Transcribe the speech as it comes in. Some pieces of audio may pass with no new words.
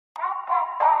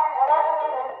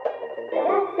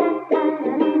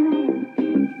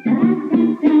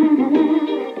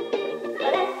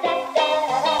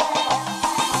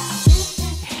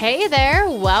Hey there,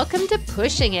 welcome to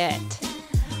Pushing It,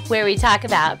 where we talk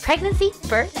about pregnancy,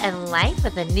 birth, and life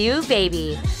with a new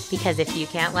baby. Because if you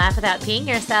can't laugh without peeing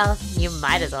yourself, you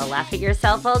might as well laugh at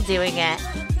yourself while doing it.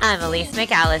 I'm Elise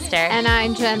McAllister. And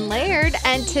I'm Jen Laird,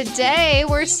 and today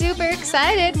we're super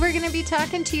excited. We're going to be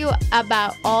talking to you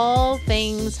about all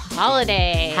things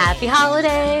holiday. Happy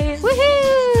holidays!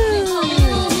 Woohoo!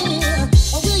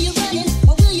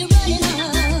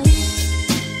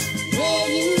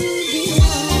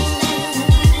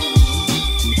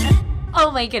 Oh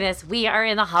my goodness, we are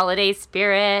in the holiday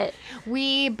spirit.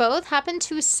 We both happen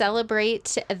to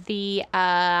celebrate the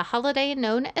holiday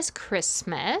known as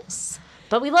Christmas.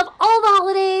 But we love all the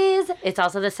holidays. It's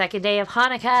also the second day of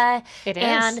Hanukkah. It is.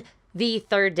 And the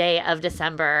third day of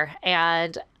December.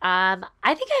 And I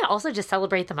think I also just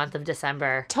celebrate the month of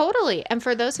December. Totally. And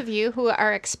for those of you who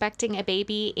are expecting a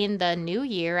baby in the new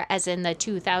year, as in the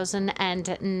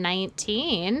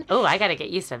 2019. Oh, I got to get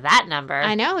used to that number.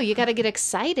 I know. You got to get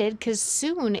excited because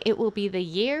soon it will be the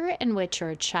year in which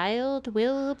your child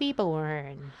will be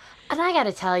born. And I got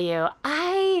to tell you,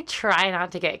 I try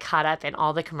not to get caught up in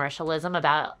all the commercialism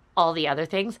about all the other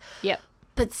things. Yep.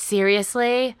 But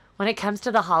seriously, when it comes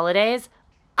to the holidays,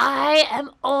 I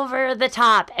am over the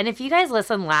top. And if you guys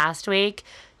listened last week,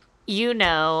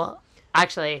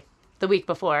 actually, the week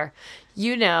before,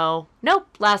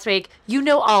 last week,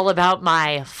 all about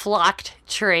my flocked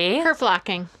tree. Her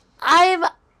flocking.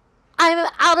 I'm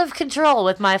out of control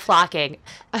with my flocking.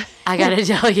 I gotta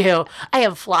tell you, I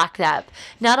am flocked up.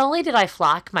 Not only did I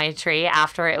flock my tree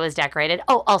after it was decorated,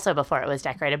 also before it was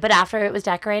decorated, but after it was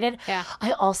decorated, yeah.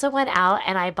 I also went out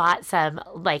and I bought some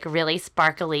like really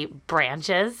sparkly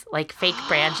branches, like fake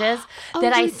branches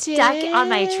that I stuck on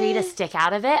my tree to stick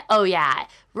out of it. Oh yeah.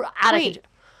 Wait,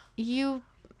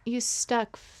 you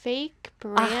stuck fake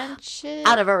branches?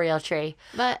 Out of a real tree.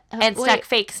 But stuck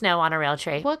fake snow on a real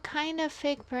tree. What kind of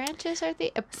fake branches are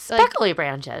they? Sparkly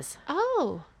branches.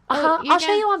 Oh. I'll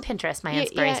show you on Pinterest my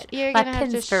inspiration. You're my gonna have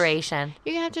pinspiration.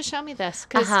 You're going to have to show me this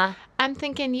because I'm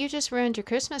thinking you just ruined your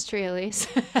Christmas tree, Elise.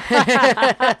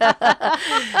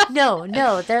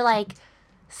 No. They're like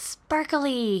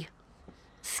sparkly,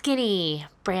 skinny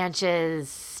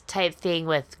branches type thing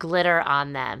with glitter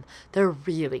on them. They're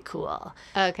really cool.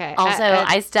 Okay. Also,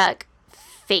 I stuck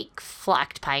fake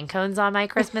flocked pine cones on my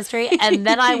Christmas tree, and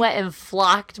then I went and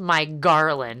flocked my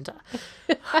garland.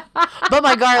 But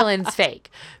my garland's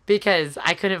fake because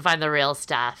I couldn't find the real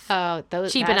stuff. Oh,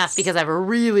 cheap enough because I have a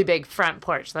really big front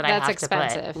porch that I have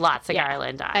expensive. To put lots of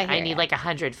garland on. I need like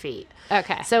 100 feet.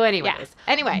 Okay. So anyways. Yeah.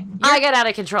 Anyway. I got out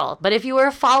of control. But if you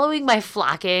were following my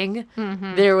flocking,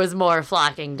 there was more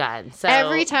flocking done. So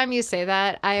every time you say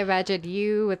that, I imagine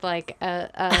you with like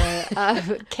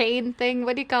a cane thing.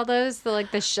 What do you call those?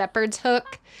 The shepherd's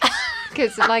hook.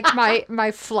 Because like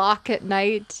my flock at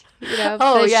night,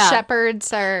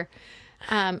 shepherds are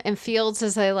in fields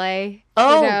as they lay.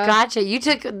 Oh, gotcha. You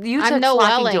took flocking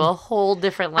to a whole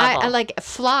different level. I like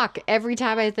flock. Every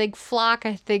time I think flock,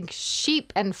 I think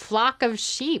sheep and flock of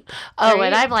sheep. Oh, right?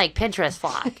 And I'm like Pinterest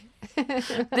flock.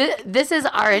 This is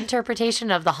our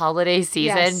interpretation of the holiday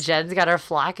season. Yes. Jen's got her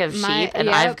flock of sheep, and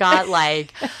I've got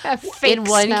like in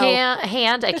one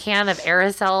hand a can of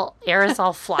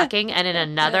aerosol flocking, and in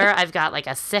another I've got like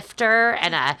a sifter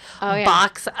and a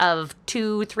box of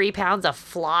 2-3 pounds of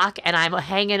flock, and I'm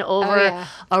hanging over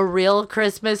a real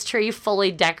Christmas tree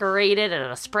fully decorated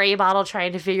and a spray bottle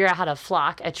trying to figure out how to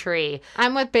flock a tree.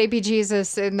 I'm with baby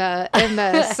Jesus in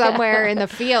the somewhere in the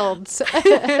fields.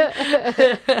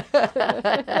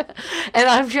 And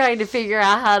I'm trying to figure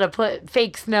out how to put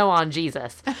fake snow on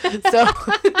Jesus. So,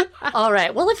 all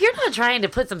right. Well, if you're not trying to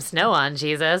put some snow on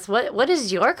Jesus, what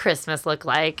does your Christmas look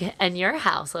like and your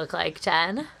house look like,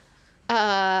 Jen?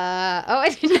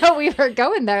 I didn't know we were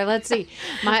going there. Let's see.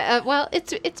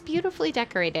 It's beautifully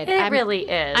decorated. It really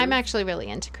is. I'm actually really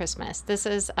into Christmas. This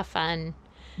is a fun.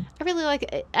 I really like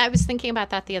it. I was thinking about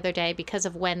that the other day because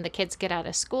of when the kids get out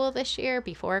of school this year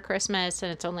before Christmas,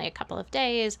 and it's only a couple of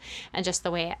days, and just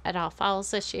the way it all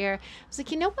falls this year. I was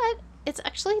like, you know what? It's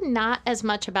actually not as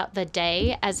much about the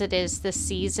day as it is the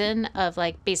season of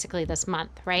like basically this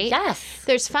month, right? Yes.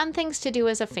 There's fun things to do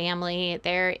as a family.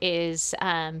 There is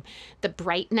the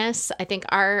brightness. I think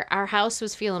our house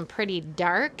was feeling pretty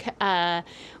dark.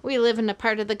 We live in a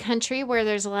part of the country where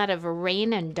there's a lot of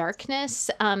rain and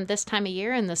darkness this time of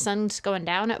year, and the sun's going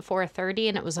down at 4:30,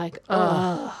 and it was like,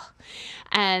 ugh.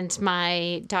 And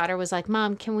my daughter was like,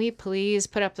 Mom, can we please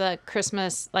put up the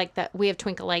Christmas, like that we have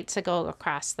twinkle lights that go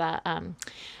across the,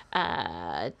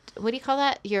 what do you call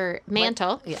that? Your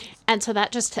mantle. Yeah. And so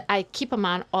that just, I keep them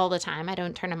on all the time. I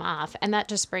don't turn them off. And that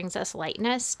just brings us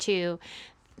lightness to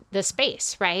the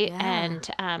space, right? Yeah.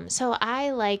 And so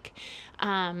I like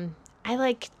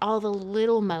all the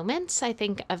little moments, I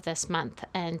think, of this month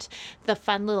and the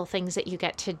fun little things that you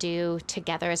get to do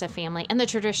together as a family and the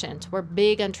traditions. We're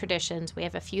big on traditions. We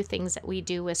have a few things that we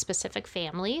do with specific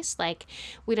families. Like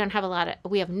we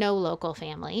have no local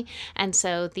family. And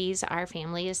so these are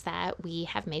families that we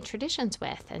have made traditions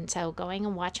with. And so going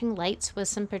and watching lights with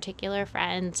some particular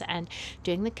friends and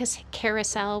doing the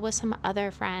carousel with some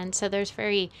other friends. So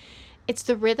it's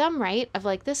the rhythm, right? Of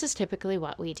like, this is typically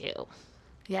what we do.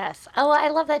 Yes. Oh, I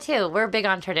love that too. We're big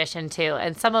on tradition too.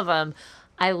 And some of them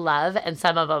I love, and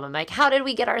some of them I'm like, how did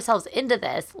we get ourselves into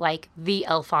this? Like the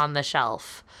Elf on the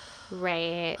Shelf.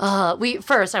 Right. I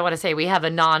want to say we have a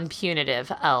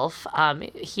non-punitive elf.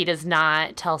 He does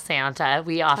not tell Santa.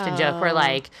 We often joke, we're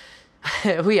like,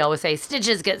 we always say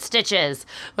stitches get stitches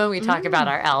when we talk about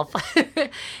our elf.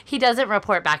 He doesn't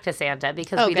report back to Santa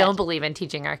because we don't believe in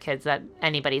teaching our kids that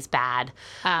anybody's bad.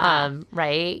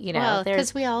 Right? You know,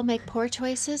 because we all make poor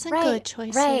choices and good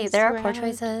choices. Right. There are poor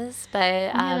choices,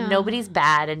 but nobody's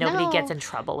bad and nobody gets in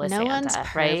trouble with Santa. No one's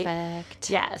perfect. Right?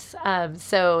 Yes.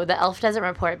 So the elf doesn't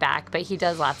report back, but he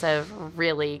does lots of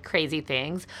really crazy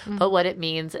things. Mm-hmm. But what it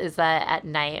means is that at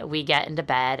night we get into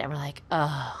bed and we're like,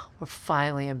 oh, we're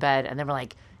finally in bed. And then we're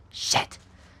like, shit,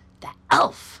 the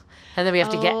elf. And then we have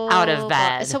to get out of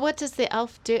bed. So what does the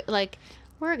elf do? Like,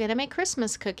 we're going to make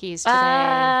Christmas cookies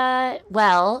today.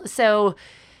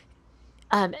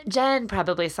 Jen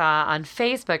probably saw on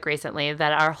Facebook recently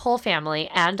that our whole family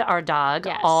and our dog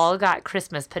all got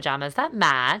Christmas pajamas that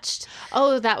matched.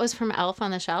 Oh, that was from Elf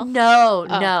on the Shelf?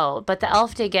 No. But the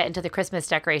elf did get into the Christmas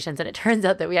decorations, and it turns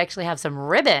out that we actually have some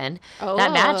ribbon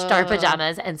that matched our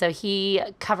pajamas. And so he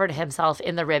covered himself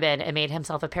in the ribbon and made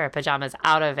himself a pair of pajamas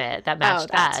out of it that matched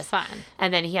that's us. Fun.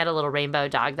 And then he had a little rainbow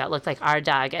dog that looked like our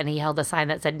dog, and he held a sign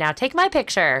that said, "Now take my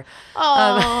picture."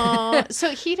 Oh, so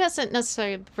he doesn't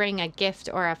necessarily bring a gift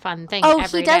or a fun thing.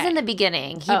 He does in the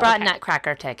beginning. He brought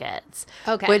Nutcracker tickets,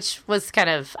 which was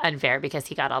kind of unfair because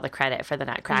he got all the credit for the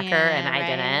Nutcracker and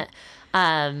I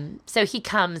didn't. So he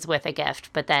comes with a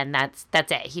gift, but then that's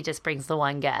it. He just brings the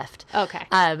one gift. Okay.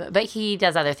 But he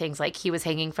does other things, like he was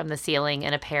hanging from the ceiling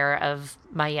in a pair of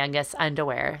my youngest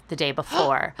underwear the day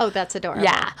before. Oh, that's adorable.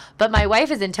 Yeah. But my wife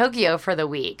is in Tokyo for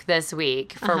this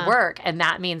week for work, and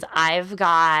that means I've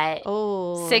got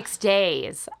 6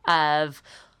 days of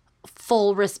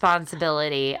full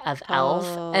responsibility of Elf.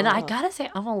 And I gotta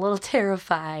say, I'm a little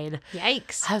terrified.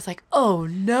 Yikes. I was like, oh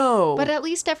no. But at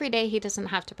least every day he doesn't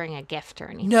have to bring a gift or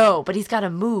anything. No, but he's got to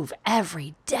move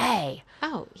every day.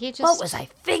 Oh, he just... What was I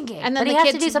thinking? And then but the he has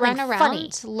kids to do something run around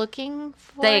funny. Looking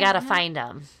for They gotta find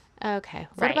him. Okay.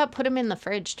 What about put him in the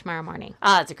fridge tomorrow morning?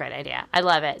 Oh, that's a great idea. I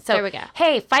love it. So, there we go.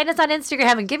 Hey, find us on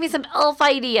Instagram and give me some elf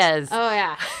ideas. Oh,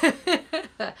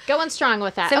 yeah. Going strong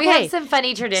with that. So we have some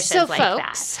funny traditions like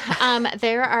folks, that.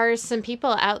 There are some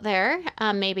people out there,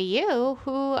 maybe you,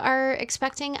 who are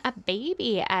expecting a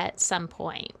baby at some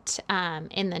point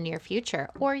in the near future.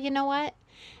 Or you know what?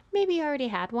 Maybe you already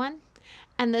had one.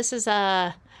 And this is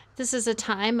a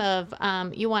time of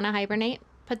you want to hibernate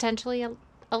potentially a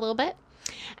little bit.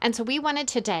 And so we wanted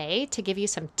today to give you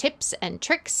some tips and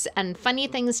tricks and funny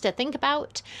things to think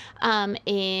about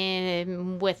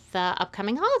with the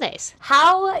upcoming holidays.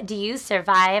 How do you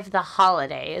survive the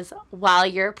holidays while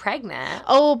you're pregnant?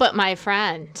 Oh, but my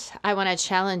friend, I want to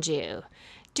challenge you.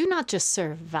 Do not just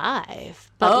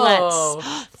survive, but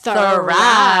let's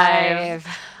thrive.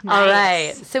 Nice. All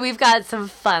right. So we've got some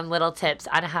fun little tips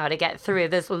on how to get through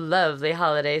this lovely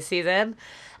holiday season.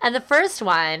 And the first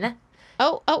one...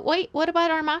 Oh, wait. What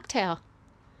about our mocktail?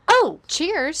 Oh,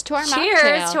 cheers to our mocktail.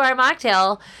 Cheers to our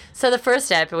mocktail. So the first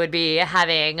step would be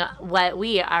having what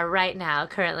we are right now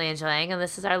currently enjoying, and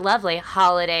this is our lovely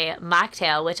holiday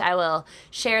mocktail, which I will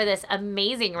share this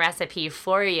amazing recipe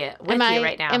for you with you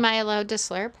right now. Am I allowed to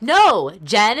slurp? No,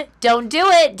 Jen, don't do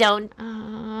it. Don't.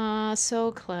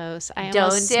 So close. I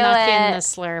almost snuck in the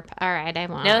slurp. All right, I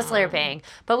won't. No slurping.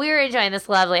 But we were enjoying this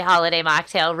lovely holiday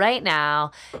mocktail right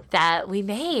now that we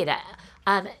made.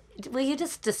 Will you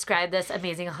just describe this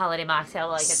amazing holiday mocktail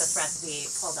while I get this recipe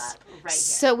pulled up right here?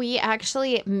 So we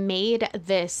actually made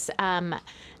this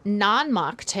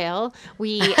non-mocktail,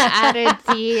 we added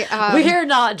the... We're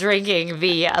not drinking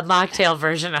the mocktail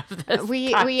version of this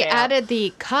We cocktail. added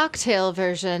the cocktail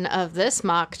version of this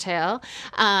mocktail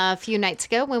a few nights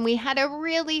ago when we had a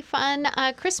really fun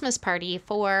Christmas party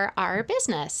for our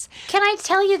business. Can I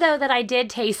tell you, though, that I did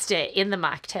taste it in the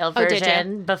mocktail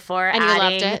version before and adding you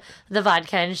loved it? The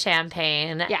vodka and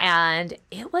champagne, and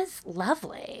it was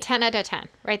lovely. 10 out of 10,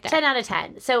 right there. 10 out of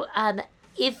 10. So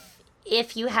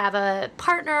if you have a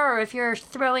partner or if you're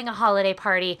throwing a holiday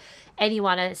party and you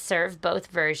want to serve both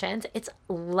versions, it's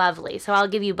lovely. So I'll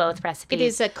give you both recipes. It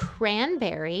is a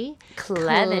cranberry,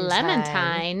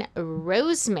 clementine,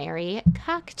 rosemary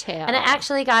cocktail. And I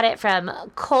actually got it from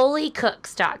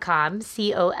ColeyCooks.com,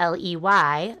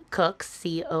 COLEY, cooks,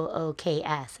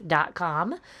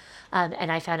 COOKS.com.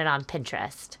 And I found it on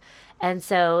Pinterest. And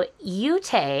so you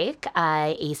take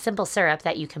a simple syrup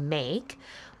that you can make.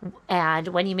 And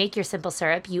when you make your simple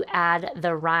syrup, you add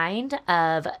the rind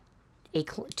of 2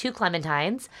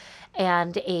 clementines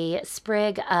and a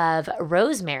sprig of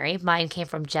rosemary. Mine came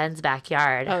from Jen's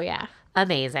backyard. Oh, yeah.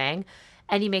 Amazing.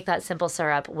 And you make that simple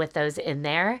syrup with those in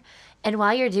there. And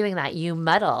while you're doing that, you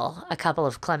muddle a couple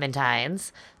of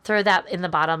clementines, throw that in the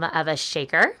bottom of a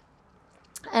shaker.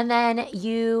 And then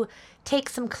you take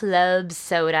some club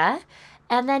soda.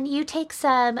 And then you take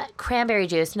some cranberry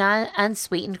juice,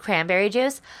 non-unsweetened cranberry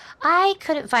juice. I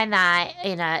couldn't find that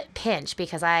in a pinch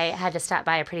because I had to stop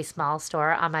by a pretty small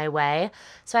store on my way.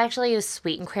 So I actually used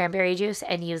sweetened cranberry juice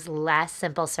and used less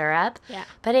simple syrup. Yeah.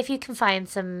 But if you can find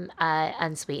some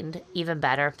unsweetened, even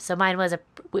better. So mine was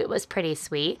pretty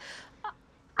sweet.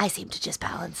 I seem to just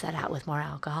balance that out with more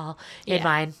alcohol in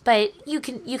mine. But you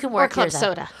can work or club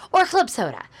soda. Or club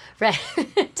soda, right?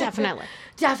 Definitely.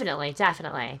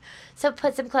 Definitely. So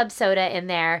put some club soda in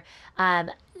there.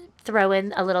 Throw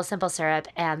in a little simple syrup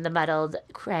and the muddled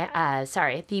clementines.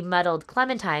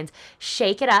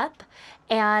 Shake it up,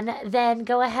 and then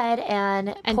go ahead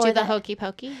and pour do the hokey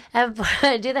pokey. And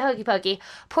do the hokey pokey.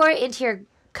 Pour it into your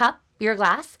cup, your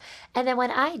glass, and then what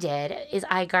I did is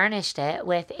I garnished it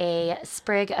with a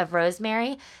sprig of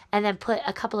rosemary, and then put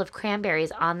a couple of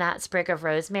cranberries on that sprig of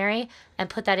rosemary, and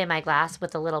put that in my glass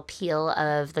with a little peel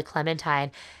of the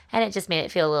clementine. And it just made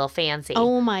it feel a little fancy.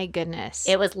 Oh, my goodness.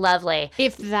 It was lovely.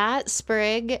 If that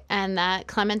sprig and that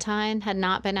clementine had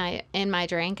not been in my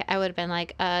drink, I would have been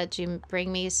like, did you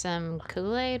bring me some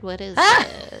Kool-Aid? What is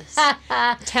this?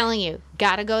 I'm telling you,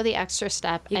 got to go the extra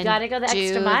step. You got to go the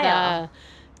extra mile.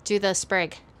 Do the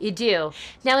sprig. You do.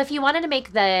 Now, if you wanted to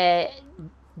make the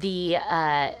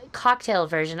cocktail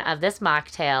version of this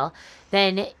mocktail,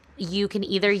 then you can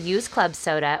either use club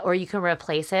soda or you can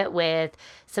replace it with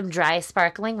some dry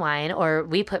sparkling wine, or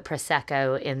we put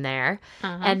Prosecco in there.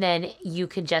 And then you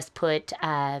can just put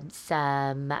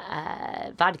some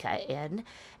vodka in.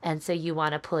 And so you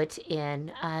want to put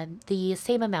in the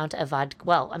same amount of vodka.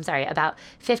 Well, I'm sorry, about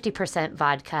 50%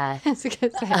 vodka. That's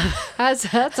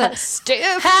a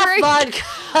stiff half drink.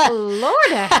 vodka.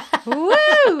 Lordy.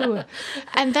 Woo.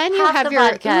 And then you Half have the your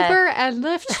vodka. Uber and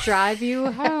Lyft drive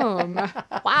you home.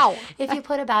 Wow. If you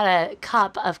put about a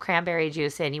cup of cranberry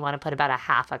juice in, you want to put about a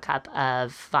half a cup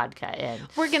of vodka in.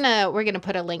 We're gonna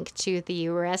put a link to the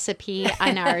recipe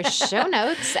on our show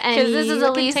notes, and because this is you can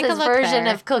Elisa's take a look version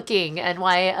there. of cooking and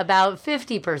why about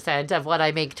 50% of what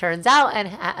I make turns out, and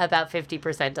about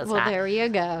 50% does Well, not. there you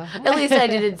go. At least I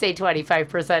didn't say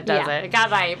 25% does Yeah. it. I got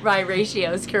my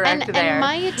ratios correct there. And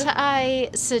might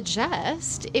I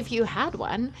suggest, if you had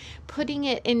one, putting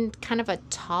it in kind of a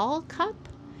tall cup?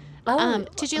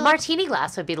 Did you martini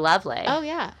glass would be lovely. Oh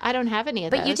yeah, I don't have any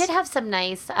of those. But you did have some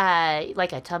nice,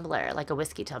 like a tumbler, like a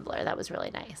whiskey tumbler. That was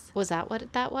really nice. Was that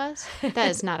what that was? That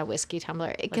is not a whiskey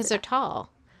tumbler because they're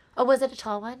tall. Oh, was it a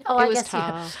tall one? Oh, It I was guess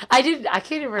tall. I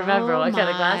can't even remember what kind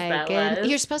of glass that was.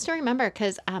 You're supposed to remember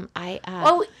because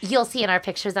Oh, you'll see in our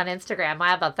pictures on Instagram.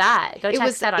 How about that? Go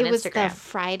check that on Instagram. It was the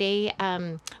Friday,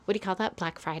 what do you call that?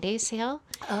 Black Friday sale.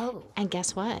 Oh. And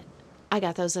guess what? I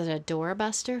got those at a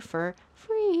Doorbuster for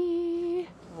free.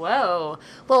 Whoa.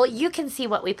 Well, you can see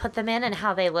what we put them in and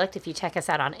how they looked if you check us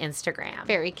out on Instagram.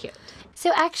 Very cute. So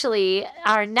actually,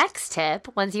 our next tip,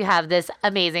 once you have this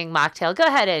amazing mocktail, go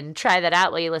ahead and try that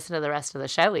out while you listen to the rest of the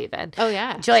show even. Oh,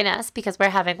 yeah. Join us because we're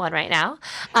having one right now.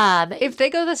 If they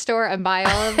go to the store and buy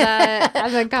all of that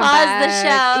and then come Pause back. the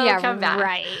show, Yeah, come back.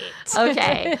 Right.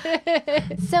 Okay.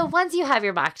 So once you have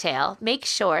your mocktail, make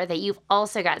sure that you've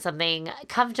also got something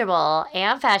comfortable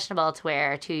and fashionable to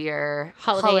wear to your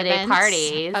holiday events.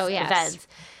 parties. Oh, yes. Events.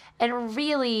 And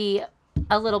really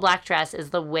a little black dress is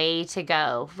the way to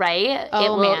go, right?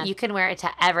 Oh, man. You can wear it to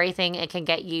everything. It can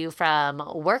get you from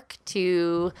work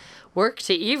to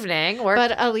evening.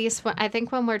 But Elise, I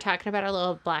think when we're talking about a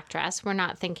little black dress, we're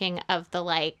not thinking of the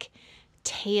like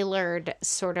tailored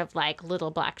sort of like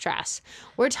little black dress.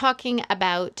 We're talking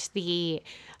about the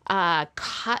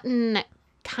cotton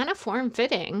kind of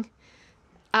form-fitting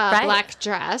black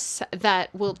dress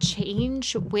that will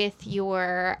change with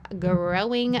your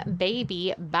growing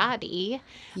baby body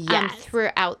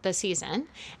throughout the season.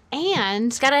 And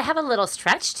it's got to have a little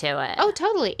stretch to it. Oh,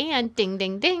 totally. And ding,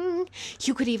 ding, ding.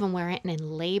 You could even wear it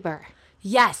in labor.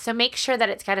 Yes. So make sure that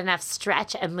it's got enough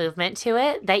stretch and movement to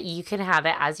it that you can have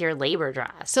it as your labor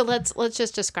dress. So let's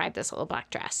just describe this little black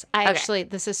dress. Actually,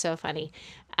 this is so funny.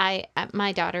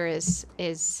 My daughter is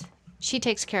she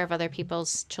takes care of other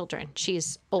people's children.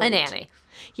 She's old. A nanny.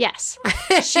 Yes.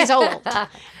 She's old.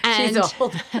 She's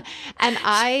old. And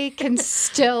I can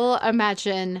still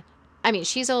imagine, I mean,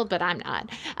 she's old, but I'm not.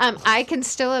 I can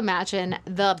still imagine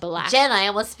the black. Jen, I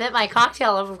almost spit my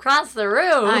cocktail across the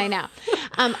room. I know.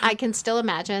 I can still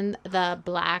imagine the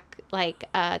black, like,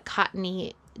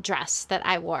 cottony dress that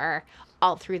I wore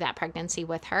all through that pregnancy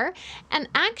with her. And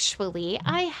actually,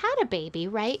 I had a baby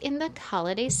right in the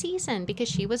holiday season because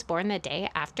she was born the day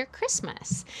after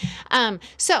Christmas.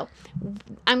 So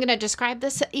I'm going to describe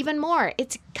this even more.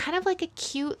 It's kind of like a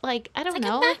cute, like, I don't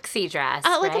know. Like a maxi dress,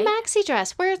 like right? a maxi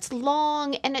dress where it's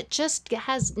long and it just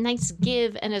has nice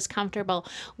give and is comfortable.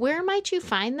 Where might you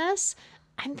find this?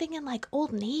 I'm thinking like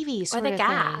Old Navy sort of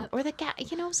thing. Or the Gap,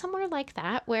 somewhere like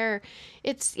that where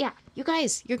it's, you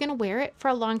guys, you're going to wear it for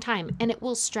a long time and it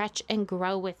will stretch and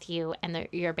grow with you and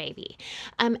your baby.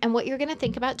 And what you're going to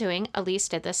think about doing, Elise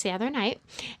did this the other night,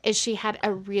 is she had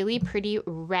a really pretty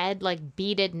red, like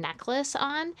beaded necklace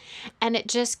on and it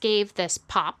just gave this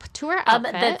pop to her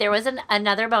outfit. There was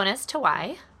another bonus to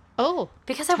why. Oh,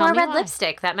 because I wore red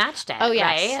lipstick that matched it. Oh,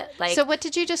 yes. Right? Like, so what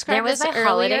did you describe there was this my earlier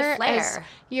holiday flair. as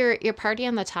your party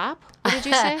on the top? What did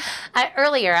you say?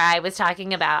 Earlier, I was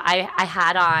talking about I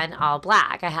had on all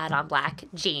black. I had on black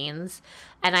jeans,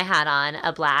 and I had on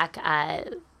a black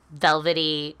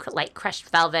velvety, like crushed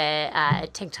velvet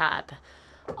tank top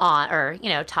on,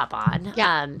 or top on.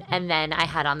 Yeah. And then I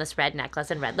had on this red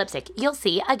necklace and red lipstick. You'll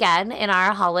see again in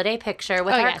our holiday picture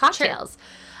with our cocktails. Sure.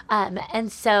 And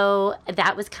so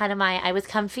that was kind of I was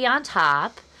comfy on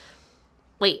top.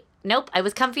 Wait, nope, I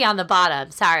was comfy on the bottom.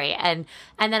 Sorry. And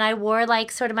then I wore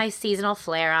like sort of my seasonal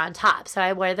flair on top. So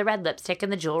I wore the red lipstick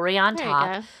and the jewelry on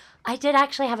top. I did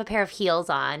actually have a pair of heels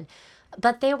on,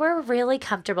 but they were really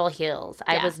comfortable heels.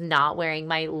 Yeah. I was not wearing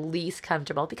my least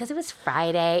comfortable because it was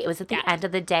Friday. It was at the end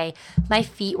of the day. My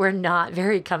feet were not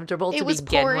very comfortable to begin with. It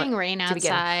was pouring rain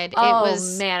outside. Oh,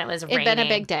 man, it was raining. It'd been a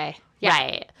big day. Yeah.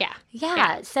 Right.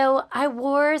 Yeah. So I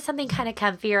wore something kind of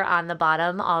comfier on the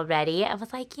bottom already. I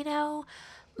was like, I'm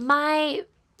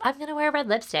going to wear red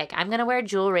lipstick. I'm going to wear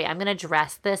jewelry. I'm going to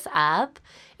dress this up.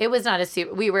 It was not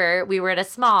we were at a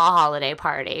small holiday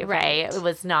party, right? It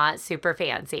was not super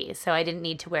fancy. So I didn't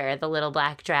need to wear the little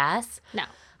black dress. No.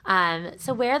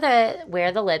 So wear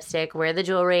the lipstick, wear the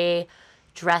jewelry,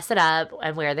 dress it up,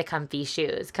 and wear the comfy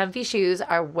shoes. Comfy shoes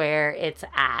are where it's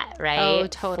at, right? Oh,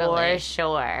 totally. For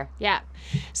sure. Yeah.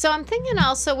 So I'm thinking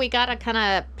also we got to kind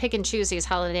of pick and choose these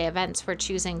holiday events we're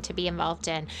choosing to be involved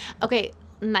in. Okay,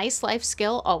 nice life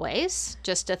skill always,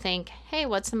 just to think, hey,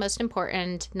 what's the most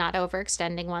important? Not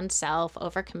overextending oneself,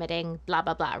 overcommitting, blah,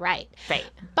 blah, blah, right? Right.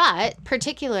 But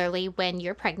particularly when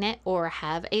you're pregnant or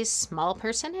have a small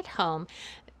person at home,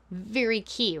 very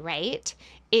key, right,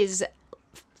 is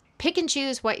pick and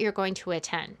choose what you're going to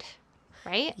attend,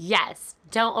 right? Yes.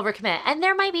 Don't overcommit. And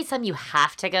there might be some you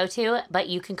have to go to, but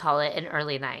you can call it an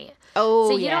early night. Oh,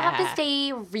 so you don't have to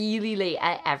stay really late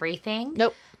at everything.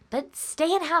 Nope. But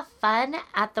stay and have fun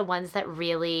at the ones that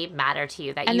really matter to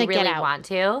you, that you really want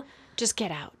to. Just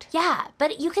get out. Yeah.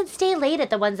 But you can stay late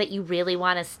at the ones that you really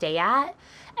want to stay at.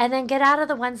 And then get out of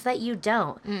the ones that you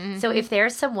don't. Mm-hmm. So if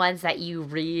there's some ones that you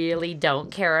really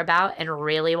don't care about and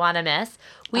really want to miss,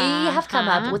 we have come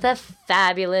up with a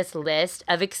fabulous list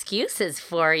of excuses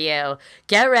for you.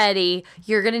 Get ready.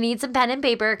 You're going to need some pen and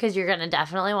paper because you're going to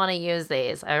definitely want to use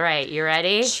these. All right, you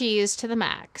ready? Cheese to the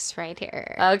max right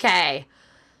here. Okay.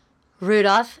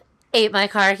 Rudolph ate my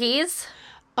car keys.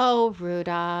 Oh,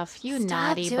 Rudolph, you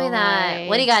naughty boy. Stop doing that.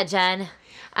 What do you got, Jen?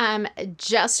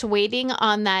 Just waiting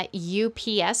on that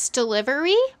UPS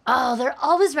delivery. Oh, they're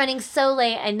always running so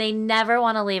late and they never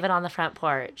want to leave it on the front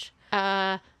porch.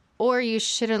 or you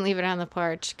shouldn't leave it on the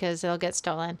porch because it'll get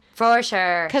stolen. For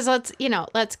sure. Because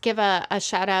let's give a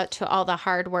shout out to all the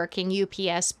hardworking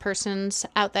UPS persons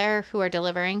out there who are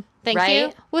delivering. Thank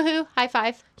you. Woohoo. High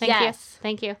five. Thank you.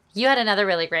 Thank you. You had another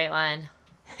really great one.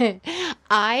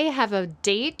 I have a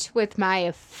date with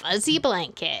my fuzzy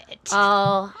blanket.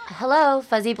 Oh, hello,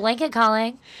 fuzzy blanket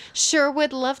calling. Sure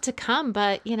would love to come,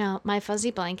 but, my fuzzy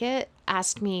blanket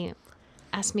asked me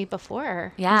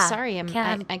before. Yeah. I'm sorry.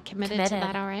 I committed to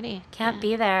that already. Can't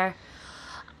be there.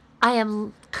 I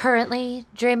am currently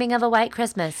dreaming of a white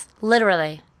Christmas.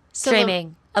 Literally.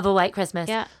 Dreaming of a white Christmas.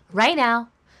 Yeah. Right now.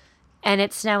 And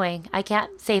it's snowing. I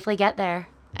can't safely get there.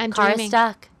 And car dreaming. is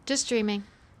stuck. Just dreaming.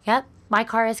 Yep. My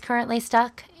car is currently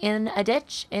stuck in a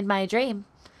ditch in my dream.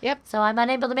 Yep. So I'm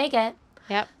unable to make it.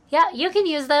 Yep. Yeah, you can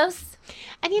use those.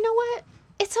 And you know what?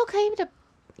 It's okay to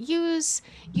use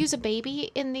a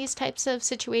baby in these types of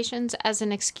situations as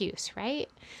an excuse, right?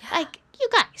 Yeah. Like, you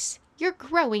guys, you're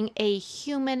growing a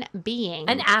human being.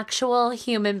 An actual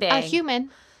human being. A human.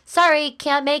 Sorry,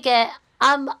 can't make it.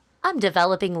 I'm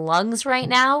developing lungs right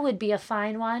now would be a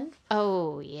fine one.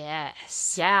 Oh,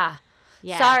 yes. Yeah.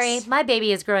 Yes. Sorry, my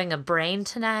baby is growing a brain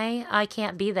tonight. I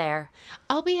can't be there.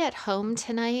 I'll be at home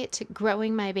tonight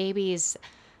growing my baby's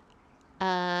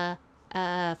fingernails.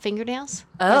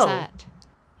 Oh. How's that?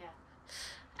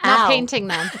 Not painting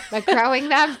them, but growing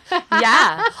them.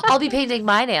 Yeah. I'll be painting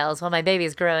my nails while my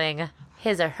baby's growing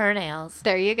his or her nails.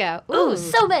 There you go. Ooh,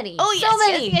 so many. Oh, yes, so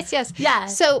many. Yes. Yeah.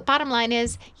 So bottom line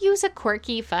is use a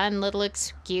quirky, fun little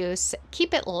excuse.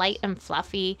 Keep it light and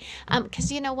fluffy.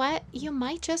 Because you know what? You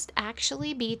might just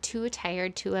actually be too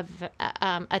tired to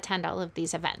attend all of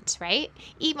these events, right?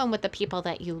 Even with the people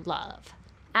that you love.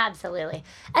 Absolutely.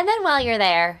 And then while you're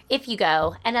there, if you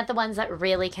go, and at the ones that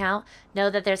really count,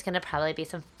 know that there's going to probably be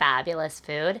some fabulous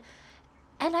food.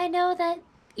 And I know that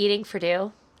eating for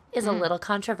two is a little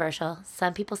controversial.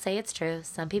 Some people say it's true.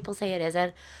 Some people say it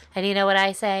isn't. And you know what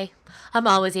I say? I'm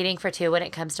always eating for two when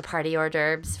it comes to party hors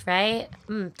d'oeuvres, right?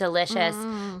 Delicious.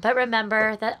 But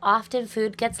remember that often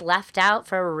food gets left out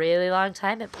for a really long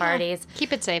time at parties. Yeah.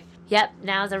 Keep it safe. Yep.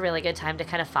 Now's a really good time to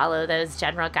kind of follow those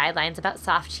general guidelines about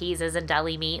soft cheeses and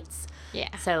deli meats.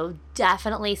 Yeah. So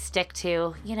definitely stick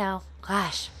to,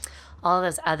 all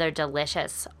those other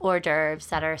delicious hors d'oeuvres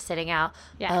that are sitting out.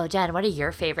 Yeah. Oh, Jen, what are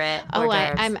your favorite hors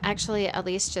d'oeuvres? I'm actually at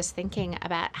least just thinking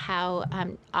about how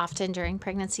often during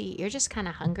pregnancy you're just kind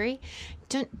of hungry.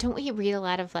 Don't we read a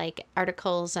lot of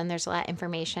articles, and there's a lot of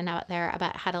information out there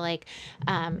about how to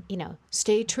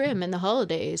stay trim in the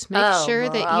holidays. Make sure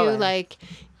that you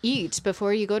eat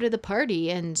before you go to the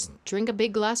party and drink a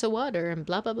big glass of water and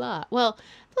blah blah blah. Well,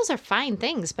 those are fine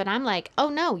things, but I'm like, oh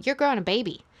no, you're growing a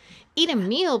baby. Eat a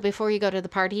meal before you go to the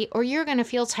party, or you're going to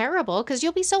feel terrible because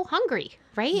you'll be so hungry,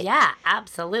 right? Yeah,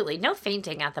 absolutely. No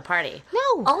fainting at the party.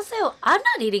 No. Also, I'm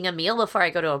not eating a meal before I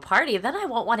go to a party. Then I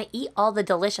won't want to eat all the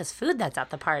delicious food that's at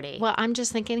the party. Well, I'm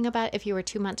just thinking about if you were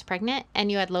 2 months pregnant and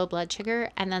you had low blood sugar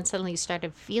and then suddenly you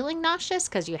started feeling nauseous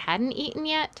because you hadn't eaten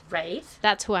yet. Right.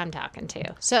 That's who I'm talking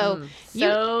to. So,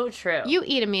 true. You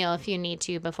eat a meal if you need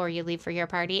to before you leave for your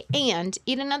party, and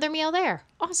eat another meal there.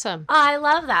 Awesome. I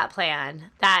love that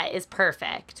plan. That is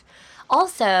perfect.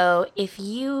 Also, if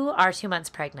you are 2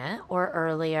 months pregnant or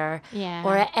earlier,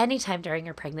 or at any time during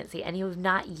your pregnancy, and you have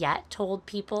not yet told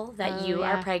people that you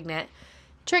are pregnant,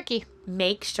 tricky.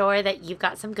 Make sure that you've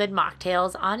got some good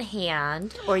mocktails on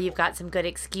hand, or you've got some good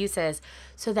excuses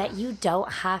so that you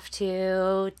don't have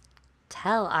to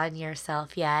tell on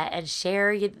yourself yet and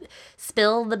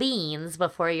spill the beans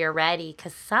before you're ready.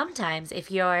 Because sometimes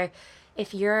if you're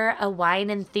a wine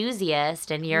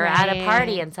enthusiast and you're at a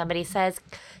party and somebody says,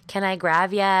 can I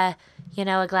grab you,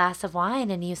 a glass of wine?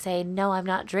 And you say, no, I'm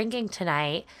not drinking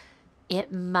tonight.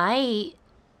 It might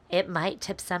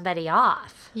tip somebody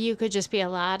off. You could just be a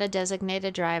lot of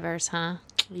designated drivers, huh?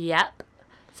 Yep.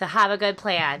 So have a good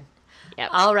plan. Yep.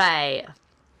 All right.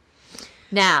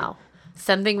 Now,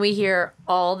 something we hear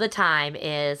all the time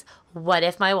is, what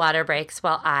if my water breaks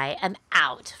while I am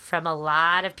out from a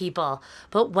lot of people?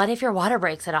 But what if your water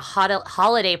breaks at a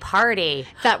holiday party?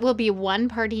 That will be one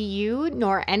party you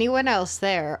nor anyone else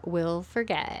there will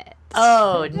forget.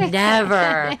 Oh,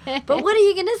 never. But what are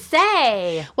you going to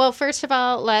say? Well, first of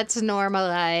all, let's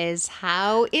normalize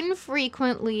how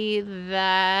infrequently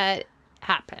that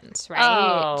happens, right?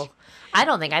 Oh, I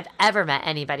don't think I've ever met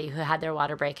anybody who had their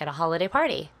water break at a holiday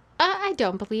party. I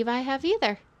don't believe I have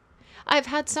either. I've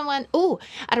had someone,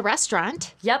 at a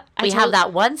restaurant. Yep. We have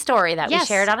that one story that we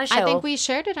shared on a show. I think we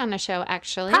shared it on a show,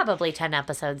 actually. Probably 10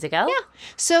 episodes ago. Yeah.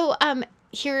 So,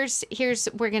 here's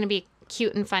we're going to be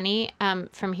cute and funny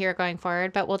from here going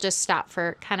forward, but we'll just stop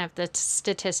for kind of the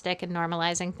statistic and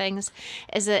normalizing things,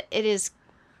 is that it's,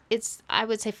 I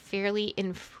would say, fairly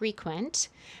infrequent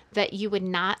that you would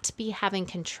not be having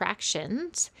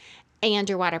contractions and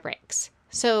your water breaks.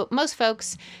 So most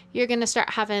folks, you're going to start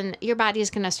having, your body's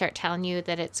going to start telling you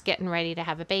that it's getting ready to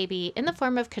have a baby in the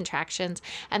form of contractions.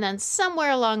 And then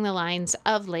somewhere along the lines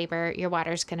of labor, your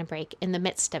water's going to break in the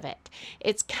midst of it.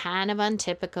 It's kind of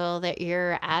untypical that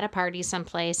you're at a party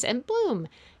someplace and boom,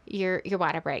 your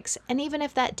water breaks. And even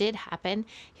if that did happen,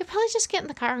 you'll probably just get in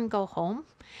the car and go home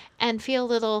and feel a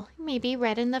little maybe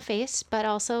red in the face, but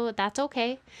also that's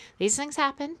okay. These things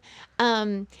happen.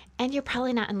 And you're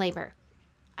probably not in labor.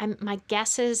 My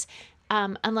guess is,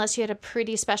 unless you had a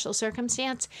pretty special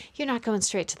circumstance, you're not going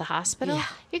straight to the hospital. Yeah.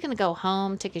 You're going to go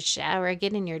home, take a shower,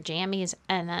 get in your jammies,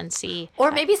 and then see. Or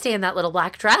maybe stay in that little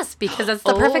black dress because it's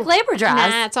the perfect labor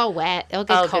dress. Nah, it's all wet. It'll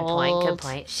get cold. Good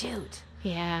point. Shoot.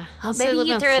 Yeah. Maybe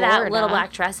you throw that little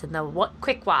black dress in the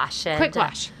quick wash.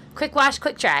 Quick wash,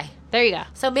 quick dry. There you go.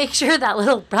 So make sure that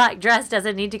little black dress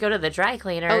doesn't need to go to the dry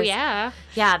cleaners. Oh, yeah.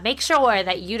 Yeah, make sure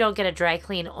that you don't get a dry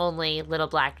clean only little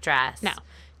black dress. No.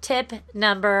 Tip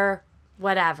number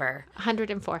whatever.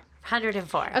 104.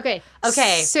 104. Okay.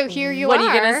 So here you are. What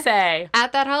are you going to say?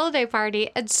 At that holiday party,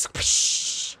 and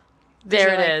squish.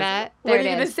 There it is. That? What are you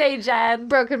going to say, Jen?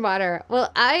 Broken water.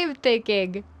 Well, I'm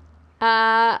thinking,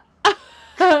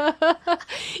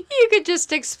 you could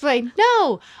just explain,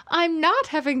 no, I'm not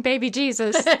having baby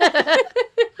Jesus.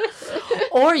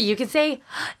 Or you could say,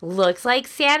 looks like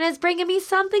Santa's bringing me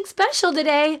something special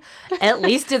today. At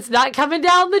least it's not coming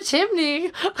down the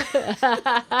chimney.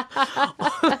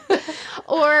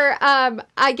 Or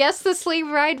I guess the sleigh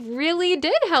ride really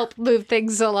did help move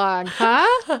things along, huh?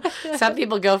 Some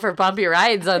people go for bumpy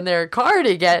rides on their car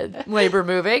to get labor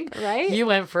moving. Right? You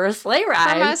went for a sleigh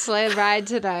ride. I'm a sleigh ride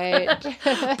tonight.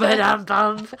 But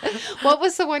What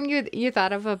was the one you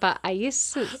thought of about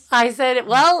ice? I said,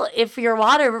 well, if your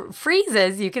water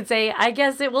freezes, you could say, I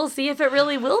guess we'll see if it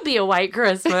really will be a white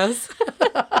Christmas.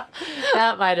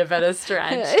 That might have been a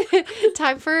stretch.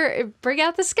 Time for bring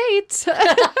out the skates.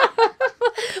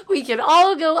 We can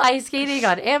all go ice skating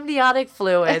on amniotic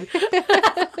fluid.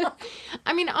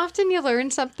 I mean, often you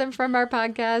learn something from our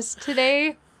podcast.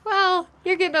 Today, well,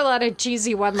 you're getting a lot of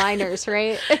cheesy one-liners,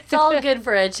 right? It's all good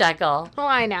for a chuckle.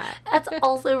 Why not? That's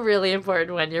also really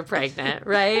important when you're pregnant,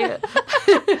 right?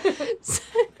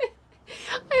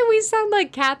 We sound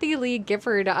like Kathy Lee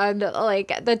Gifford on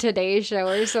like the Today Show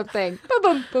or something.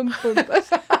 Boom, boom, boom,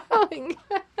 boom.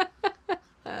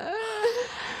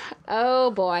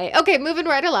 Oh boy. Okay, moving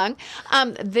right along.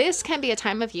 This can be a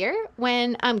time of year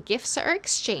when gifts are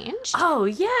exchanged. Oh,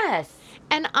 yes.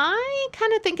 And I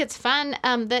kind of think it's fun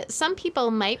that some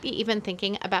people might be even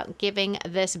thinking about giving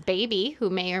this baby, who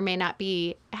may or may not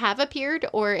have appeared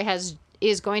or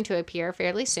is going to appear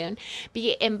fairly soon,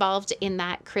 be involved in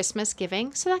that Christmas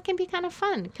giving. So that can be kind of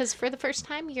fun because for the first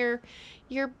time, your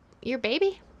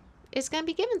baby is going to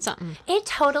be given something. It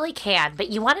totally can. But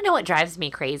you want to know what drives me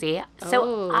crazy?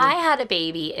 So I had a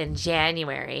baby in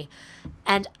January,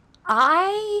 and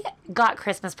I got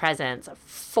Christmas presents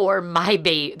for my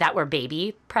baby that were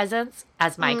baby presents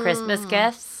as my Christmas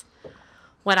gifts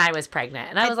when I was pregnant.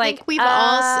 And I was like, we've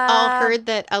all heard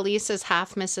that Elise is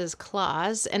half Mrs.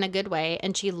 Claus in a good way,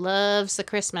 and she loves the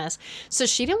Christmas. So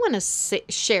she didn't want to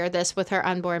share this with her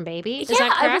unborn baby. Is that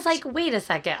correct? I was like, wait a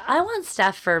second. I want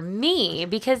stuff for me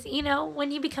because, when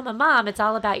you become a mom, it's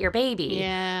all about your baby.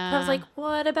 Yeah. And I was like,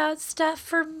 what about stuff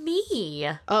for me?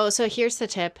 Oh, so here's the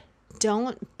tip.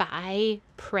 Don't buy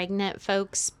pregnant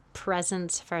folks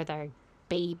presents for their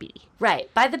baby.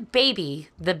 Right. Buy the baby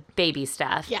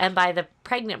stuff. Yeah. And buy the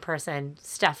pregnant person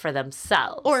stuff for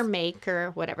themselves. Or make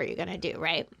or whatever you're going to do,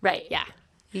 right? Right. Yeah.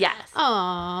 Yes.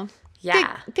 Aw.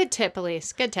 Yeah. Good tip,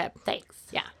 Elise. Good tip. Thanks.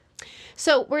 Yeah.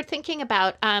 So we're thinking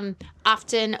about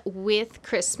often with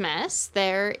Christmas,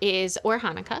 or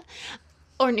Hanukkah,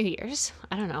 or New Year's,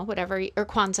 I don't know, whatever, or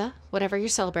Kwanzaa, whatever you're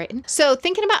celebrating. So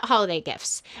thinking about holiday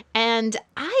gifts. And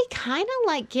I kind of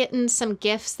like getting some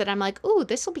gifts that I'm like, ooh,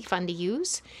 this will be fun to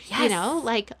use. Yes.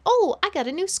 Like, oh, I got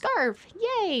a new scarf.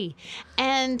 Yay.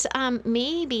 And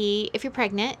maybe if you're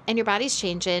pregnant and your body's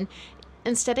changing,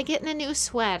 instead of getting a new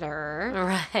sweater,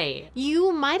 right,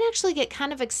 you might actually get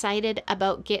kind of excited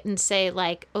about getting, say,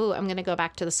 like, oh, I'm going to go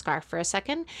back to the scarf for a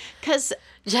second. Because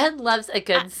Jen loves a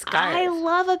good scarf. I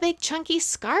love a big chunky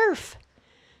scarf.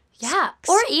 Yeah,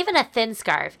 or even a thin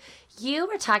scarf. You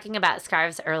were talking about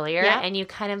scarves earlier, and you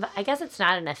kind of, I guess it's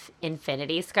not an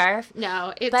infinity scarf.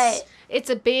 No,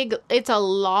 it's a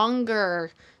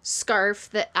longer scarf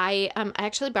that I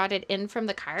actually brought it in from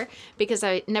the car because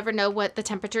I never know what the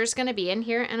temperature is going to be in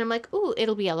here. And I'm like, ooh,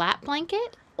 it'll be a lap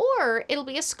blanket or it'll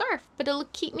be a scarf, but it'll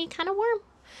keep me kind of warm.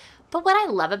 But what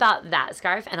I love about that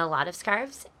scarf and a lot of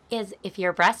scarves is if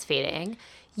you're breastfeeding,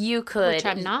 you could... Which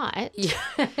I'm not.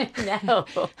 No.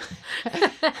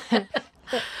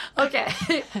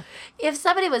 Okay. If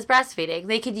somebody was breastfeeding,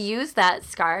 they could use that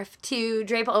scarf to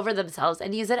drape over themselves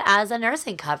and use it as a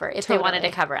nursing cover if they wanted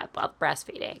to cover up while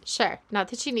breastfeeding. Sure. Not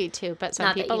that you need to, but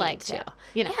some people like to.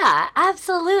 You know. Yeah,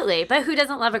 absolutely. But who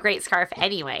doesn't love a great scarf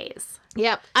anyways?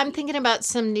 Yep. I'm thinking about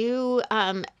some new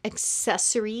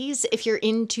accessories if you're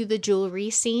into the jewelry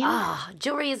scene.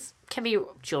 Jewelry.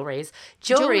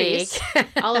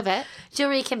 All of it.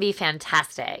 Jewelry can be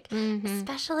fantastic,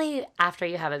 especially after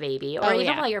you have a baby or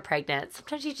even while you're pregnant.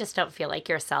 Sometimes you just don't feel like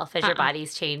yourself as your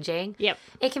body's changing. Yep.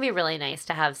 It can be really nice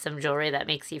to have some jewelry that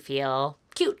makes you feel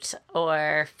cute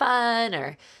or fun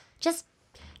or just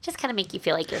kind of make you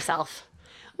feel like yourself.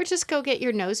 Or just go get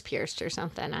your nose pierced or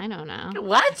something. I don't know.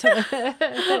 What?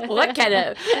 What kind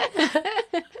of...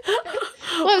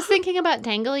 Well, I was thinking about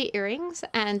dangly earrings,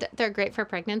 and they're great for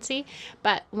pregnancy.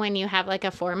 But when you have like a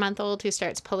 4-month-old who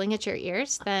starts pulling at your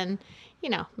ears, then,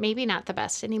 maybe not the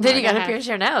best anymore. Then you got to pierce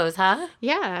your nose, huh?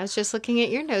 Yeah, I was just looking at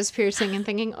your nose piercing and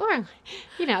thinking,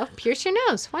 pierce your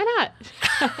nose. Why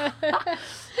not?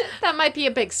 That might be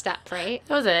a big step, right?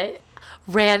 That was a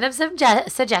random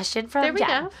suggestion from Jen.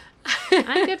 There we go.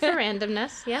 I'm good for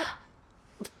randomness. Yep.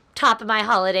 Top of my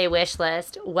holiday wish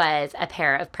list was a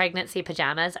pair of pregnancy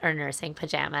pajamas or nursing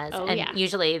pajamas.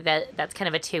 Usually that's kind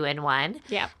of a 2-in-1.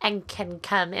 Yeah. And can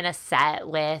come in a set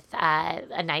with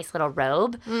a nice little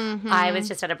robe. I was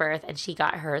just at a birth and she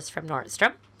got hers from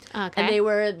Nordstrom. Okay. And they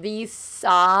were the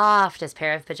softest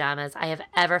pair of pajamas I have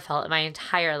ever felt in my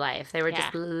entire life. They were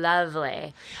just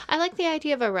lovely. I like the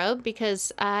idea of a robe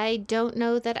because I don't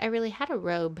know that I really had a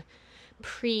robe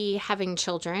pre-having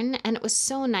children, and it was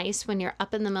so nice when you're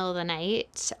up in the middle of the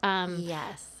night.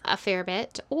 Yes. A fair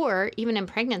bit, or even in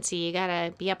pregnancy, you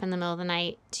gotta be up in the middle of the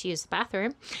night to use the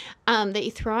bathroom, that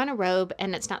you throw on a robe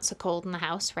and it's not so cold in the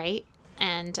house, right?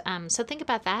 And so think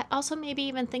about that. Also, maybe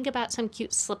even think about some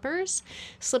cute slippers.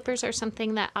 Slippers are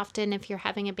something that often, if you're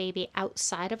having a baby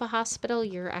outside of a hospital,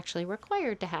 you're actually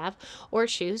required to have, or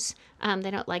shoes.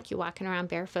 They don't like you walking around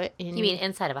barefoot. You mean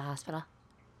inside of a hospital?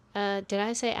 Did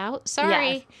I say out?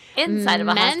 Sorry. Yes. Inside of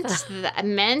a hospital.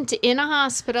 Meant in a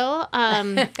hospital,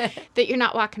 that you're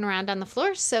not walking around on the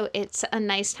floor. So it's a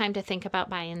nice time to think about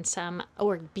buying some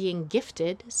or being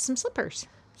gifted some slippers.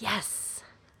 Yes.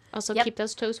 Also keep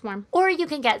those toes warm. Or you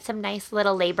can get some nice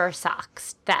little labor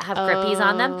socks that have grippies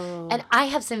on them. And I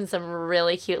have seen some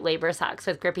really cute labor socks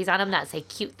with grippies on them that say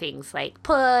cute things like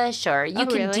push or you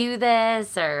can do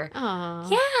this or...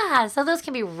 Yeah, so those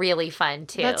can be really fun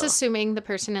too. That's assuming the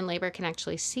person in labor can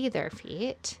actually see their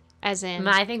feet. As in...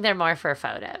 I think they're more for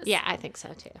photos. Yeah, I think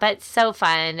so too. But so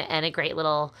fun and a great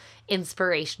little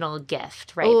inspirational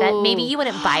gift, right? That maybe you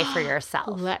wouldn't buy for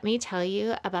yourself. Let me tell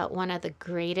you about one of the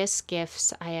greatest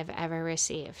gifts I have ever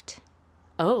received.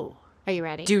 Oh. Are you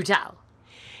ready? Do tell.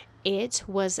 It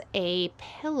was a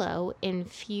pillow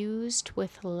infused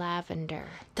with lavender.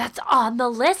 That's on the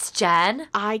list, Jen.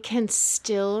 I can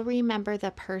still remember the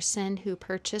person who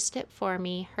purchased it for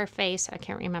me, her face. I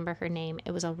can't remember her name.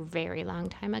 It was a very long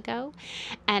time ago.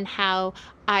 And how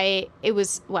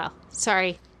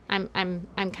sorry. I'm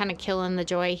kind of killing the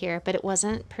joy here, but it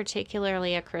wasn't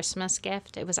particularly a Christmas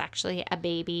gift. It was actually a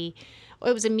baby.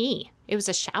 It was It was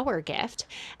a shower gift.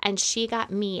 And she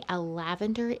got me a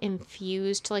lavender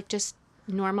infused, like just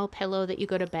normal pillow that you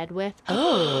go to bed with.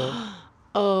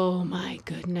 Oh my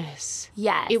goodness.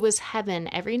 Yes. It was heaven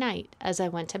every night as I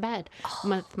went to bed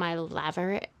with my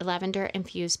lavender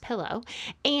infused pillow.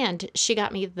 And she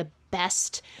got me the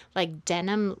best like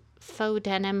faux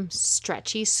denim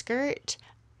stretchy skirt.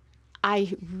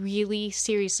 I really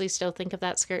seriously still think of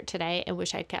that skirt today and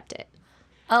wish I'd kept it.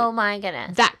 Oh my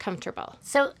goodness. That comfortable.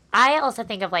 So I also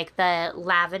think of like the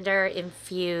lavender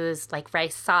infused like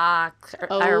rice socks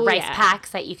or rice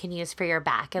packs that you can use for your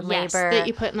back in labor. That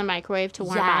you put in the microwave to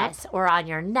warm up. Yes, or on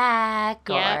your neck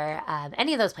or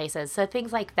any of those places. So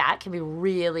things like that can be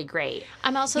really great.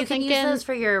 I'm also thinking... You can use those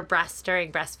for your breast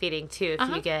during breastfeeding too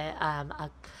if you get a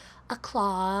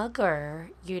clog or,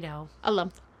 a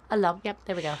lump. A lump. Yep.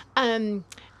 There we go.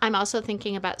 I'm also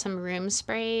thinking about some room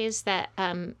sprays that,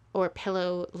 or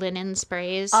pillow linen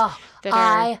sprays. Oh,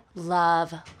 I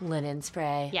love linen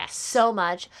spray. Yes. So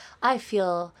much. I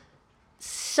feel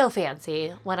so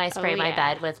fancy when I spray my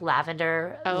bed with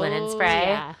lavender linen spray.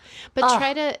 Yeah. But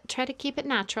try to keep it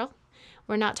natural.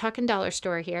 We're not talking dollar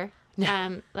store here.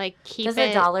 Keep Does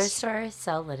a dollar store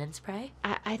sell linen spray?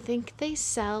 I think they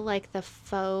sell like the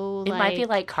faux. It might be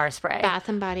like car spray, Bath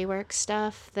and Body Works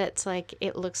stuff. That's like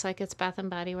it looks like it's Bath and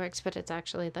Body Works, but it's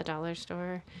actually the dollar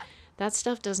store. That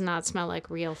stuff does not smell like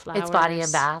real flowers. It's body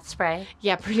and bath spray.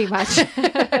 Yeah, pretty much.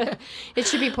 It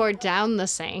should be poured down the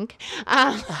sink.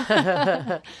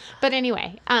 But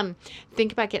anyway,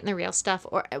 think about getting the real stuff,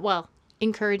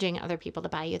 encouraging other people to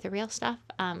buy you the real stuff.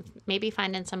 Maybe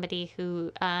finding somebody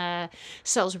who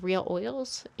sells real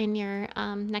oils in your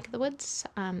neck of the woods.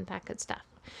 That good stuff.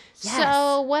 Yes.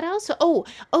 So what else?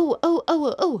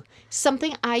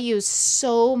 Something I used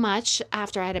so much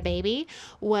after I had a baby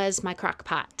was my crock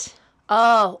pot.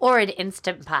 Oh, or an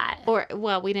Instant Pot.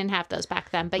 We didn't have those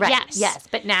back then, but right. Yes,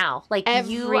 but now,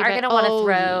 you are going to want to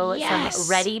throw some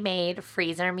ready-made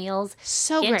freezer meals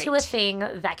into a thing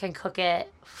that can cook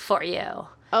it for you.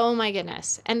 Oh my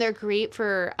goodness. And they're great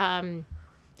for,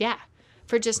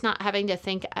 for just not having to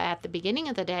think at the beginning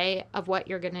of the day of what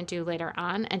you're going to do later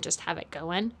on and just have it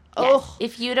going. Yes. Oh,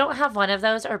 if you don't have one of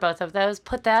those or both of those,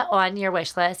 put that on your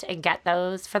wish list and get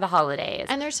those for the holidays.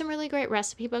 And there's some really great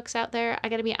recipe books out there. I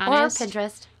got to be honest. Or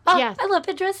Pinterest. Oh, yeah. I love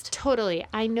Pinterest. Totally.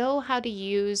 I know how to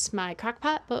use my crock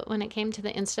pot, but when it came to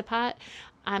the Instapot,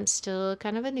 I'm still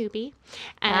kind of a newbie.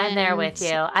 And I'm there with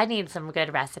you. I need some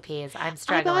good recipes. I'm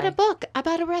struggling. I bought a book. I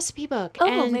bought a recipe book. Oh,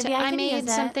 and maybe I made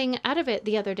something out of it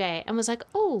the other day and was like,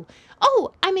 oh,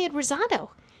 I made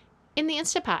risotto in the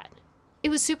Instapot. It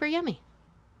was super yummy.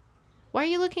 Why are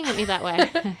you looking at me that way?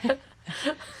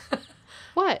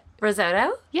 What?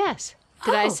 Risotto? Yes.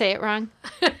 Did I say it wrong?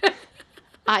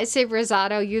 I say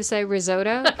risotto. You say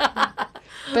risotto?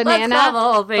 Banana? Let's have the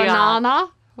whole thing banana? On.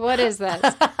 What is this?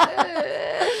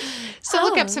 So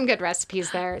look up some good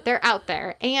recipes there. They're out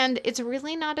there. And it's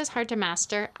really not as hard to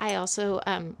master. I also,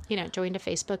 joined a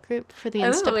Facebook group for the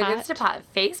Instapot. An Instapot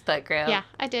Facebook group. Yeah,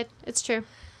 I did. It's true.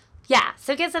 Yeah,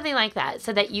 so get something like that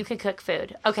so that you can cook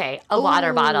food. Okay,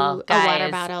 water bottle, guys. A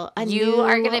water bottle. You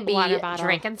are going to be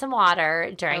drinking some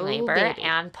water during labor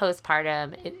and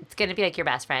postpartum. It's going to be like your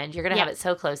best friend. You're going to have it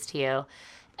so close to you.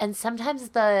 And sometimes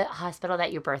the hospital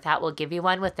that you birth at will give you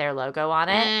one with their logo on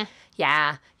it.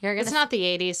 Yeah. It's not the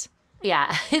 80s.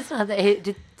 Yeah. It's not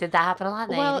did that happen a lot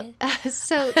in the 80s?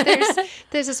 So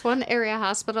there's this one area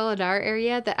hospital in our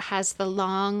area that has the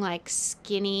long,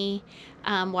 skinny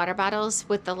water bottles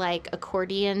with the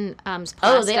accordion plastic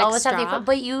they always straw. have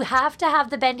but you have to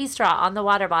have the bendy straw on the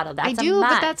water bottle. That's I do,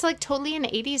 but that's totally an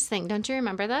 80s thing. Don't you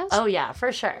remember those? Oh yeah,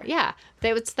 for sure. Yeah,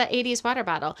 it's the 80s water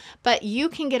bottle. But you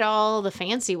can get all the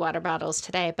fancy water bottles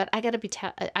today. But I gotta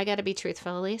be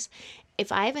truthful, Elise.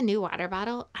 If I have a new water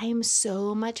bottle, I am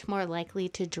so much more likely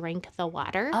to drink the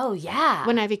water. Oh yeah.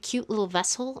 When I have a cute little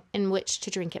vessel in which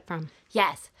to drink it from.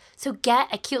 Yes. So get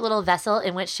a cute little vessel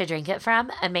in which to drink it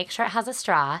from and make sure it has a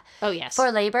straw. Oh, yes.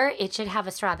 For labor, it should have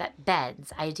a straw that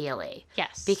bends, ideally.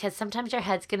 Yes. Because sometimes your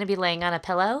head's going to be laying on a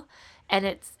pillow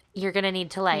and you're going to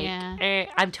need to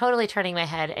I'm totally turning my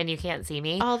head and you can't see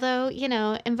me. Although,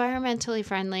 environmentally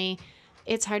friendly,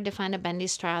 it's hard to find a bendy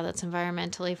straw that's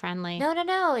environmentally friendly.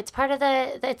 No. It's part of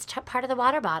the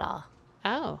water bottle.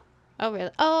 Oh. Oh,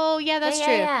 really? Oh, yeah, that's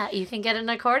true. Yeah, you can get an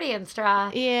accordion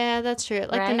straw. Yeah, that's true.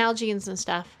 Like the Nalgene's and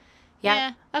stuff. Yep.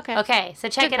 Yeah. Okay. Okay. So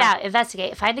check it out.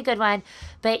 Investigate. Find a good one.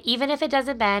 But even if it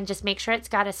doesn't bend, just make sure it's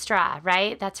got a straw,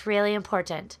 right? That's really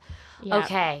important. Yep.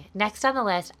 Okay. Next on the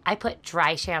list, I put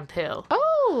dry shampoo.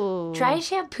 Oh. Dry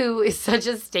shampoo is such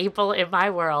a staple in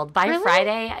my world. By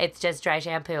Friday, it's just dry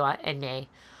shampoo in me.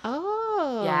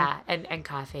 Oh. Yeah. And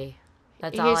coffee.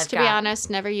 That's all I've got. To be honest,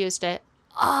 never used it.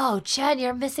 Oh, Jen,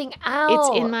 you're missing out.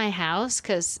 It's in my house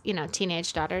because,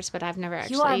 teenage daughters, but I've never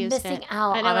actually used it. You are missing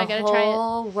out on a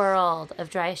whole world of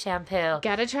dry shampoo.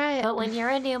 Gotta try it. But when you're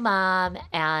a new mom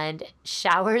and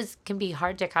showers can be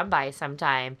hard to come by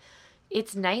sometime,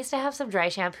 it's nice to have some dry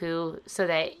shampoo so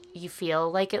that you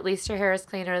feel like at least your hair is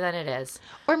cleaner than it is.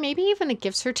 Or maybe even a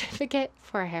gift certificate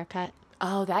for a haircut.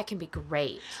 Oh, that can be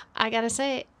great. I gotta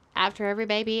say, after every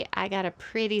baby, I got a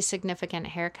pretty significant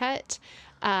haircut.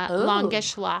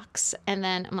 Longish locks, and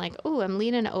then I'm like, I'm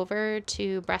leaning over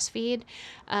to breastfeed,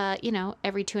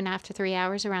 every 2.5 to 3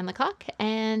 hours around the clock,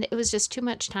 and it was just too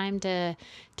much time to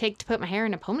take to put my hair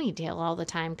in a ponytail all the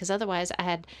time, because otherwise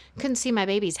couldn't see my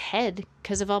baby's head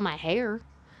because of all my hair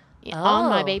on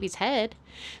my baby's head.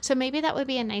 So maybe that would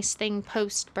be a nice thing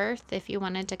post-birth if you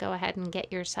wanted to go ahead and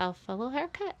get yourself a little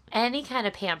haircut. Any kind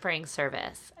of pampering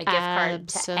service, a gift card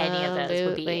to any of those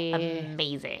would be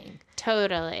amazing.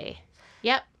 Totally.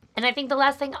 Yep. And I think the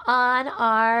last thing on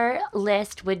our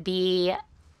list would be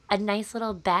a nice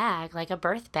little bag, like a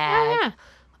birth bag. Oh,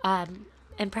 yeah.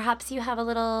 And perhaps you have a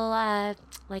little,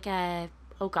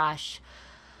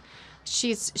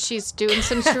 She's doing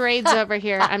some charades over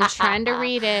here. I'm trying to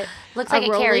read it. Looks like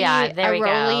a carry-on. There we go.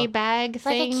 A rolly bag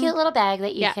thing. Like a cute little bag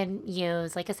that you can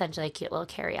use, like essentially a cute little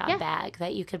carry-on bag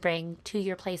that you could bring to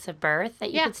your place of birth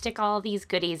that you could stick all these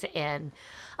goodies in.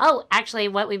 Oh, actually,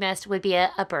 what we missed would be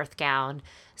a birth gown.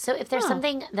 So if there's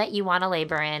something that you want to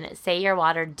labor in, say your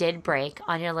water did break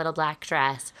on your little black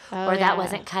dress or that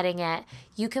wasn't cutting it,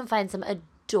 you can find some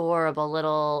adorable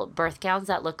little birth gowns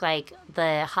that look like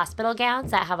the hospital gowns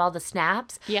that have all the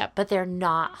snaps. Yep. But they're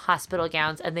not hospital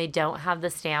gowns and they don't have the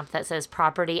stamp that says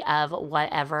property of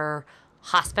whatever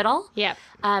hospital. Yep.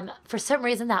 For some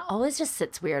reason, that always just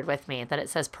sits weird with me that it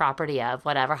says property of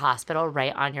whatever hospital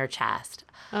right on your chest.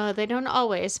 Oh, they don't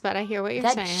always, but I hear what you're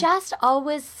saying. That just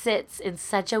always sits in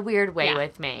such a weird way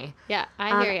with me. Yeah,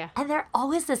 I hear you. And they're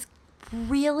always this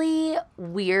really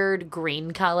weird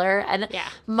green color. And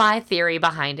my theory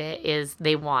behind it is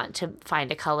they want to find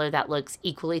a color that looks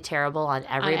equally terrible on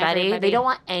everybody. They don't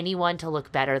want anyone to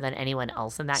look better than anyone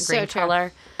else in that green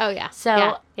color. Oh, yeah.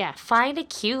 So find a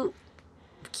cute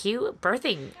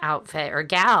birthing outfit or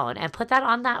gown and put that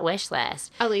on that wish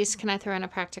list. Elise, can I throw in a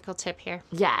practical tip here?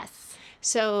 Yes.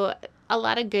 So a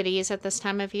lot of goodies at this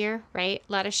time of year, right?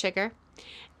 A lot of sugar.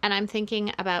 And I'm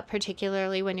thinking about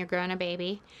particularly when you're growing a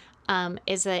baby,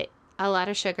 is that a lot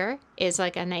of sugar is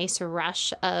like a nice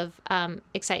rush of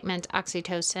excitement,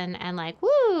 oxytocin, and like,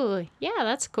 woo, yeah,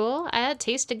 that's cool. I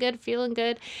tasted good, feeling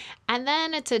good. And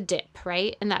then it's a dip,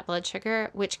 right, in that blood sugar,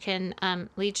 which can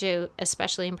lead you,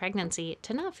 especially in pregnancy,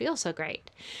 to not feel so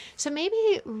great. So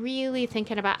maybe really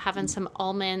thinking about having some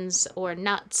almonds or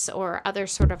nuts or other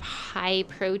sort of high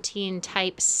protein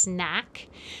type snack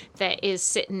that is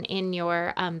sitting in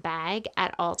your bag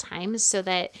at all times, so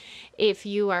that if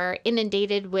you are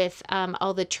inundated with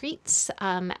all the treats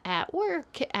at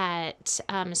work, at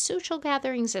social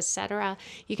gatherings, etc.,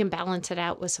 you can balance it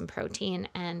out with some protein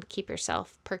and keep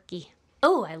yourself perky.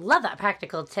 Oh, I love that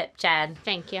practical tip, Jen.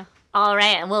 Thank you. All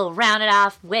right, and we'll round it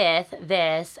off with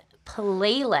this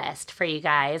playlist for you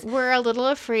guys. We're a little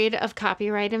afraid of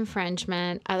copyright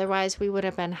infringement. Otherwise, we would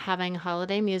have been having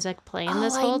holiday music playing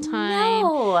this whole time.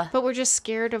 Know. But we're just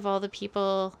scared of all the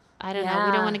people. I don't know.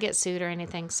 We don't want to get sued or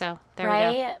anything. So there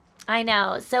we go. I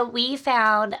know. So we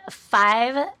found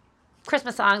 5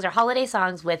 Christmas songs or holiday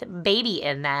songs with baby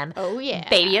in them. Oh, yeah.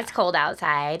 Baby, It's Cold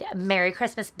Outside, Merry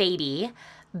Christmas, Baby,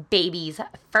 Baby's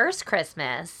First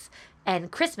Christmas,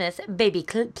 and Christmas, Baby,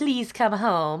 Please Come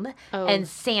Home, and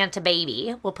Santa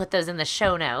Baby. We'll put those in the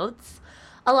show notes,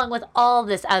 along with all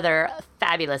this other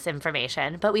fabulous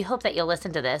information. But we hope that you'll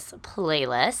listen to this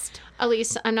playlist.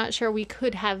 Elise, I'm not sure we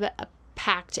could have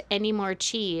packed any more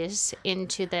cheese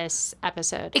into this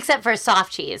episode. Except for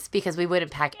soft cheese, because we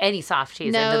wouldn't pack any soft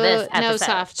cheese into this episode. No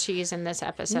soft cheese in this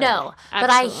episode. No,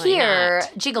 but I hear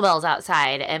jingle bells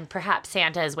outside, and perhaps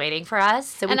Santa is waiting for us.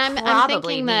 So we I'm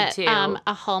thinking need to.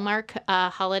 A Hallmark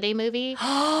holiday movie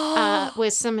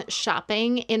with some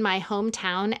shopping in my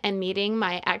hometown and meeting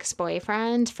my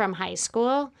ex-boyfriend from high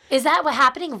school. Is that what's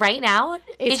happening right now?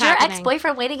 Is your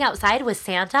ex-boyfriend waiting outside with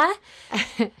Santa?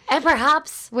 And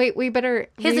perhaps we better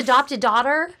his adopted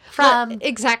daughter from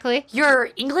exactly your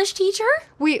English teacher?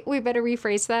 We better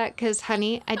rephrase that, because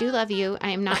honey, I do love you. I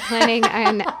am not planning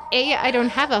on A, I don't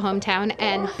have a hometown,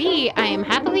 and B, I am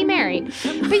happily married.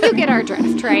 But you get our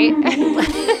drift, right?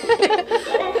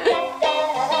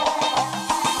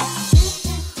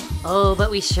 Oh,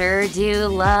 but we sure do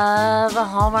love a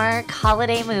Hallmark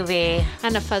holiday movie.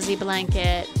 And a fuzzy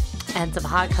blanket. And some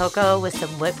hot cocoa with some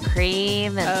whipped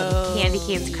cream and some candy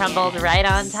canes crumbled right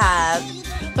on top.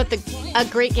 But a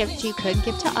great gift you could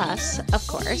give to us, of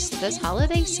course, this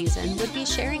holiday season would be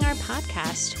sharing our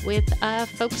podcast with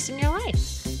folks in your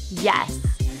life. Yes.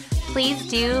 Please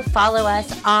do follow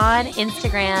us on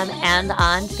Instagram and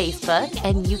on Facebook,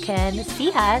 and you can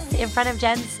see us in front of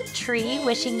Jen's tree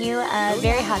wishing you a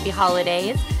very happy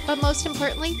holidays. But most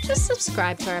importantly, just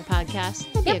subscribe to our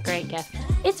podcast. That'd be a great gift.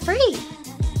 It's free.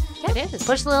 Yep. It is.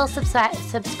 Push the little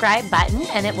subscribe button,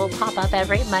 and it will pop up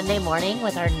every Monday morning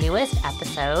with our newest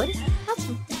episode.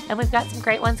 Awesome. And we've got some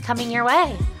great ones coming your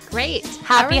way. Great.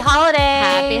 Happy holidays.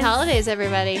 Happy holidays,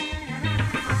 everybody.